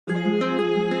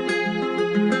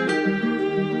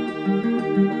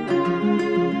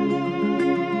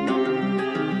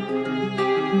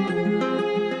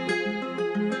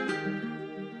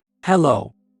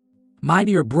Hello, my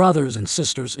dear brothers and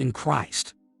sisters in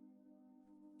Christ.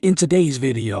 In today's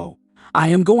video, I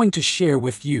am going to share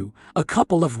with you a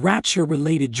couple of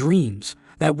rapture-related dreams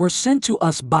that were sent to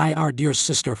us by our dear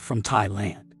sister from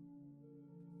Thailand.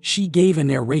 She gave a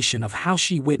narration of how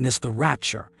she witnessed the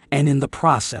rapture, and in the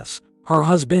process, her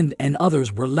husband and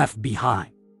others were left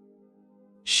behind.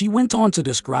 She went on to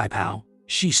describe how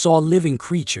she saw a living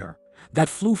creature that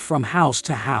flew from house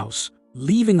to house,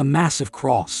 leaving a massive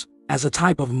cross as a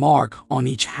type of mark on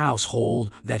each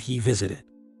household that he visited.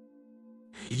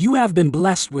 You have been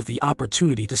blessed with the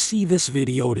opportunity to see this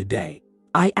video today.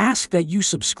 I ask that you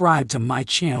subscribe to my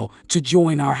channel to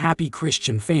join our happy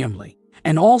Christian family,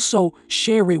 and also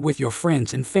share it with your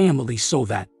friends and family so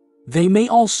that they may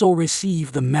also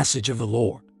receive the message of the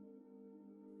Lord.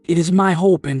 It is my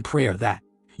hope and prayer that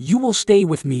you will stay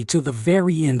with me to the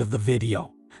very end of the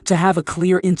video to have a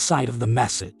clear insight of the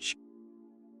message.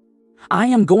 I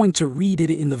am going to read it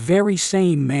in the very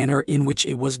same manner in which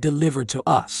it was delivered to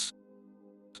us.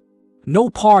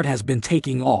 No part has been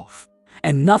taken off,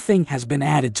 and nothing has been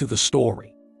added to the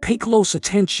story. Pay close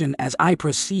attention as I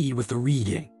proceed with the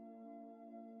reading.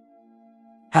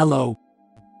 Hello.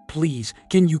 Please,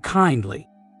 can you kindly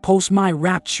post my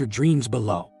rapture dreams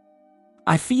below?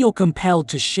 I feel compelled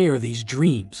to share these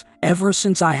dreams ever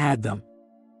since I had them.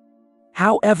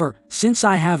 However, since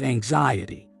I have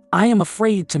anxiety, I am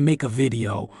afraid to make a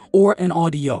video or an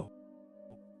audio,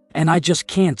 and I just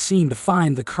can't seem to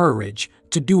find the courage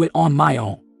to do it on my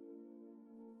own.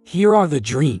 Here are the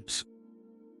dreams.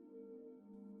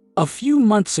 A few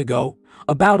months ago,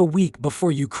 about a week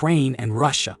before Ukraine and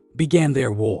Russia began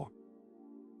their war,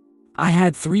 I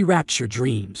had 3 rapture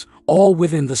dreams, all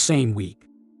within the same week.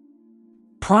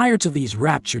 Prior to these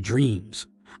rapture dreams,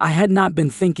 I had not been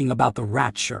thinking about the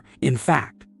rapture. In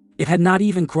fact, it had not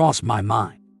even crossed my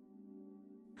mind.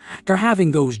 After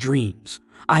having those dreams,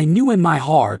 I knew in my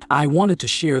heart I wanted to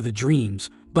share the dreams,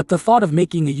 but the thought of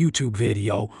making a YouTube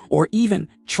video or even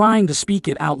trying to speak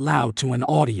it out loud to an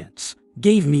audience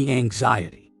gave me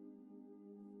anxiety.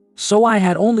 So I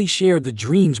had only shared the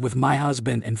dreams with my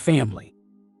husband and family.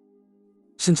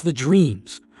 Since the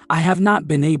dreams, I have not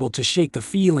been able to shake the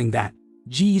feeling that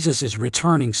Jesus is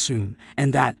returning soon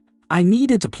and that I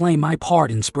needed to play my part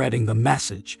in spreading the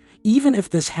message. Even if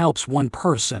this helps one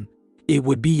person, it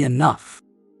would be enough.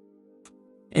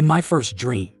 In my first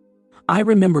dream, I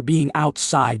remember being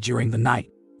outside during the night,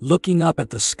 looking up at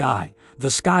the sky.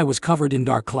 The sky was covered in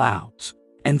dark clouds,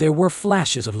 and there were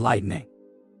flashes of lightning.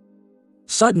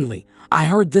 Suddenly, I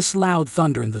heard this loud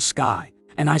thunder in the sky,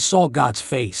 and I saw God's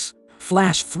face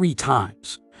flash 3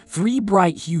 times. 3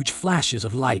 bright, huge flashes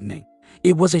of lightning.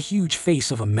 It was a huge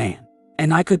face of a man,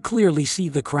 and I could clearly see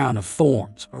the crown of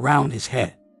thorns around his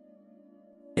head.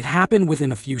 It happened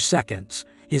within a few seconds.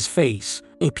 His face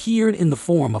appeared in the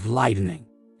form of lightning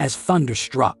as thunder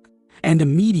struck, and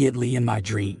immediately in my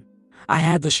dream, I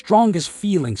had the strongest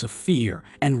feelings of fear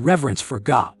and reverence for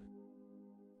God.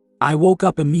 I woke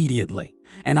up immediately,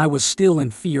 and I was still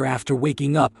in fear after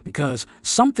waking up because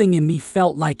something in me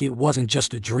felt like it wasn't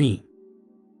just a dream.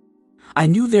 I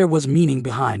knew there was meaning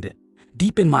behind it.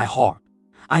 Deep in my heart,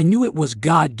 I knew it was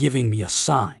God giving me a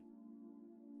sign.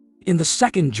 In the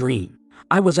second dream,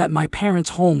 I was at my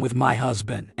parents' home with my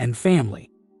husband and family.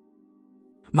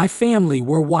 My family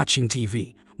were watching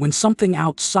TV when something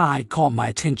outside caught my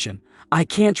attention. I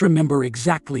can't remember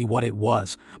exactly what it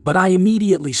was, but I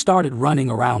immediately started running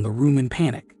around the room in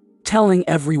panic, telling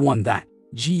everyone that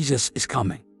Jesus is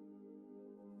coming.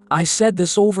 I said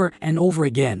this over and over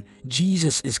again,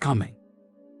 Jesus is coming.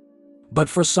 But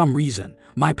for some reason,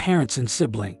 my parents and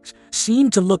siblings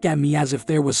seemed to look at me as if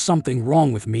there was something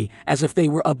wrong with me, as if they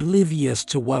were oblivious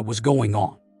to what was going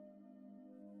on.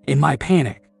 In my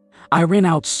panic, I ran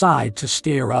outside to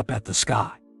stare up at the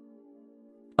sky.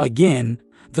 Again,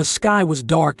 the sky was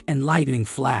dark and lightning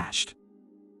flashed.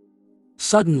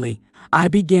 Suddenly, I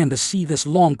began to see this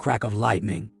long crack of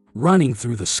lightning running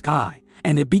through the sky,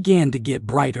 and it began to get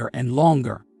brighter and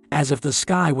longer, as if the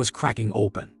sky was cracking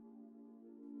open.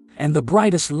 And the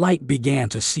brightest light began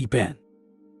to seep in.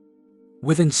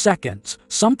 Within seconds,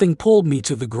 something pulled me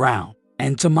to the ground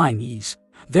and to my knees.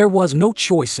 There was no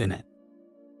choice in it.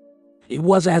 It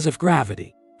was as if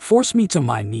gravity forced me to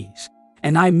my knees,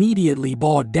 and I immediately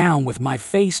bowed down with my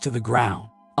face to the ground,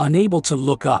 unable to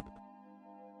look up.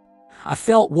 I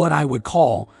felt what I would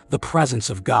call the presence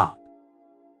of God.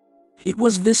 It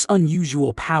was this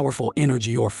unusual, powerful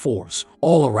energy or force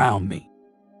all around me.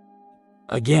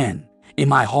 Again, in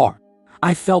my heart,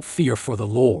 I felt fear for the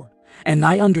Lord, and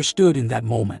I understood in that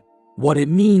moment what it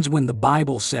means when the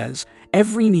Bible says,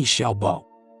 every knee shall bow.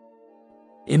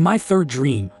 In my third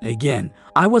dream, again,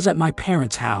 I was at my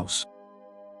parents' house.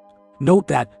 Note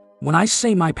that when I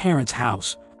say my parents'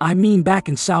 house, I mean back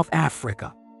in South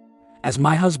Africa, as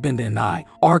my husband and I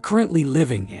are currently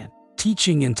living and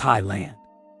teaching in Thailand.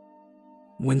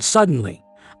 When suddenly,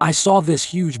 I saw this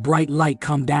huge bright light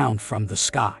come down from the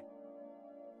sky.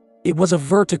 It was a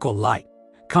vertical light,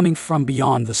 coming from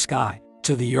beyond the sky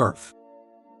to the earth.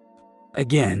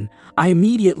 Again, I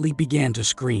immediately began to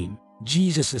scream,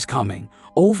 "Jesus is coming,"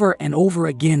 over and over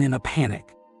again in a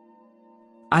panic.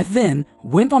 I then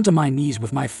went onto my knees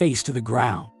with my face to the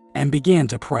ground and began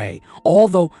to pray,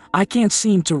 although I can't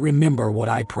seem to remember what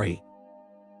I prayed.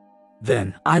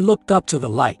 Then I looked up to the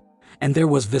light, and there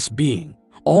was this being,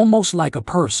 almost like a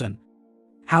person.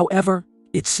 However,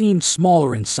 it seemed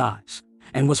smaller in size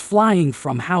and was flying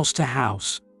from house to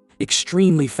house,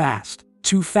 extremely fast,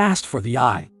 too fast for the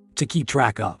eye to keep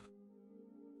track of.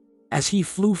 As he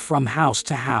flew from house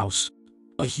to house,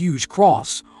 a huge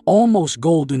cross, almost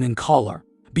golden in color,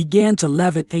 began to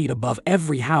levitate above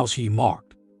every house he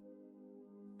marked.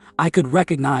 I could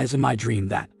recognize in my dream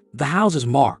that the houses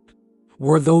marked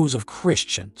were those of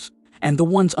Christians, and the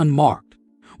ones unmarked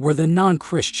were the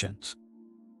non-Christians.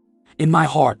 In my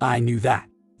heart, I knew that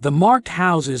the marked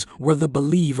houses were the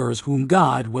believers whom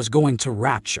God was going to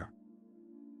rapture.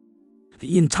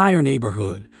 The entire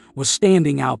neighborhood was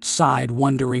standing outside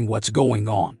wondering what's going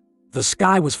on. The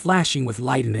sky was flashing with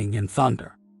lightning and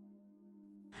thunder,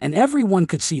 and everyone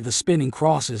could see the spinning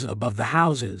crosses above the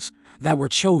houses that were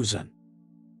chosen.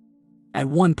 At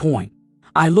one point,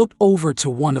 I looked over to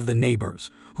one of the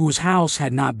neighbors whose house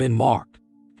had not been marked,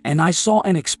 and I saw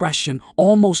an expression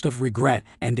almost of regret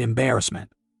and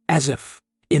embarrassment, as if,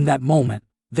 in that moment,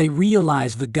 they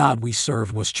realized the God we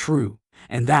served was true,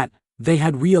 and that they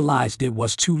had realized it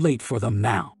was too late for them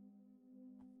now.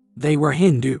 They were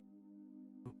Hindu.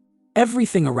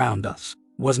 Everything around us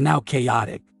was now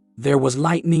chaotic. There was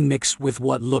lightning mixed with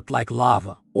what looked like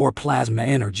lava or plasma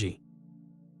energy.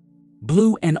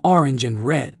 Blue and orange and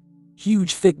red,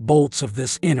 huge thick bolts of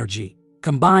this energy,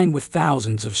 combined with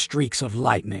thousands of streaks of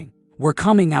lightning, were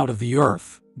coming out of the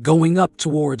earth, going up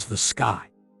towards the sky.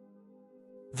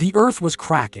 The earth was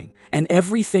cracking, and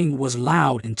everything was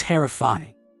loud and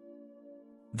terrifying.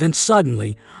 Then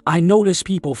suddenly, I noticed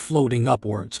people floating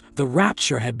upwards. The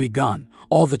rapture had begun.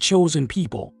 All the chosen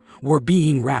people were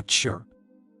being raptured.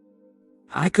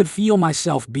 I could feel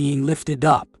myself being lifted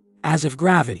up, as if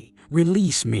gravity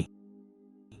released me.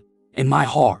 In my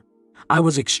heart, I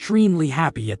was extremely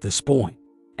happy at this point,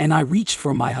 and I reached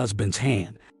for my husband's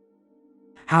hand.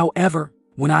 However,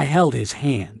 when I held his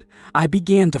hand, I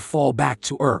began to fall back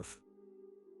to earth.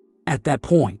 At that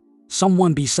point,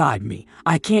 someone beside me,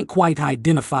 I can't quite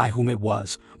identify whom it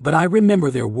was, but I remember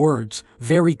their words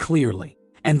very clearly,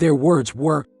 and their words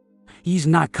were, "He's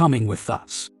not coming with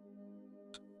us."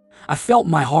 I felt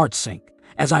my heart sink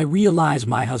as I realized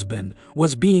my husband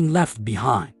was being left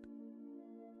behind.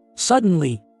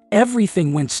 Suddenly,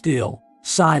 everything went still,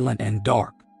 silent and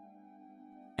dark.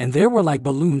 And there were like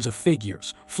balloons of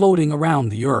figures floating around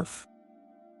the earth.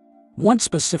 One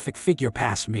specific figure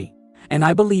passed me, and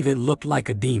I believe it looked like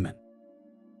a demon.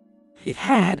 It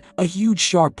had a huge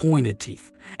sharp pointed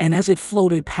teeth, and as it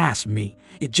floated past me,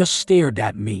 it just stared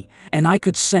at me, and I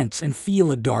could sense and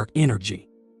feel a dark energy.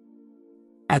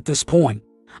 At this point,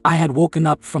 I had woken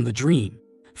up from the dream,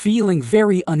 feeling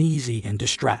very uneasy and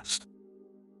distressed.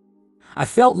 I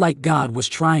felt like God was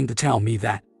trying to tell me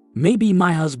that maybe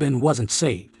my husband wasn't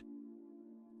saved.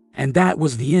 And that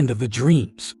was the end of the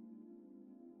dreams.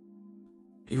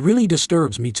 It really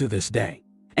disturbs me to this day,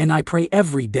 and I pray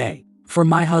every day for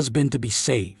my husband to be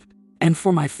saved, and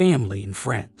for my family and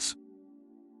friends,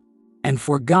 and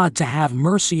for God to have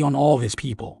mercy on all his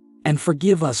people, and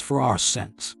forgive us for our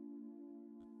sins.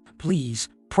 Please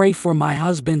pray for my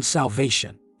husband's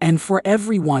salvation, and for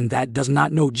everyone that does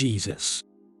not know Jesus.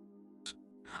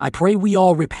 I pray we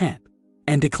all repent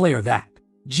and declare that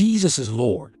Jesus is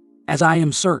Lord, as I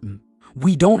am certain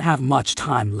we don't have much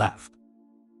time left.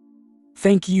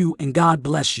 Thank you, and God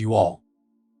bless you all.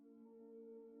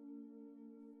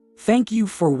 Thank you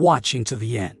for watching to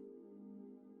the end.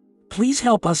 Please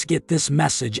help us get this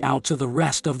message out to the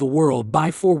rest of the world by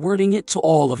forwarding it to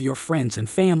all of your friends and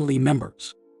family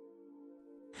members.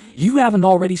 If you haven't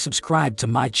already subscribed to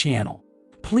my channel,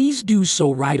 please do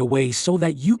so right away so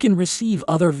that you can receive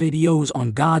other videos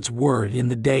on God's Word in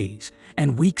the days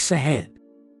and weeks ahead.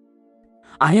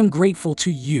 I am grateful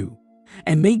to you,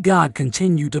 and may God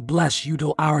continue to bless you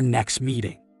till our next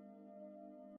meeting.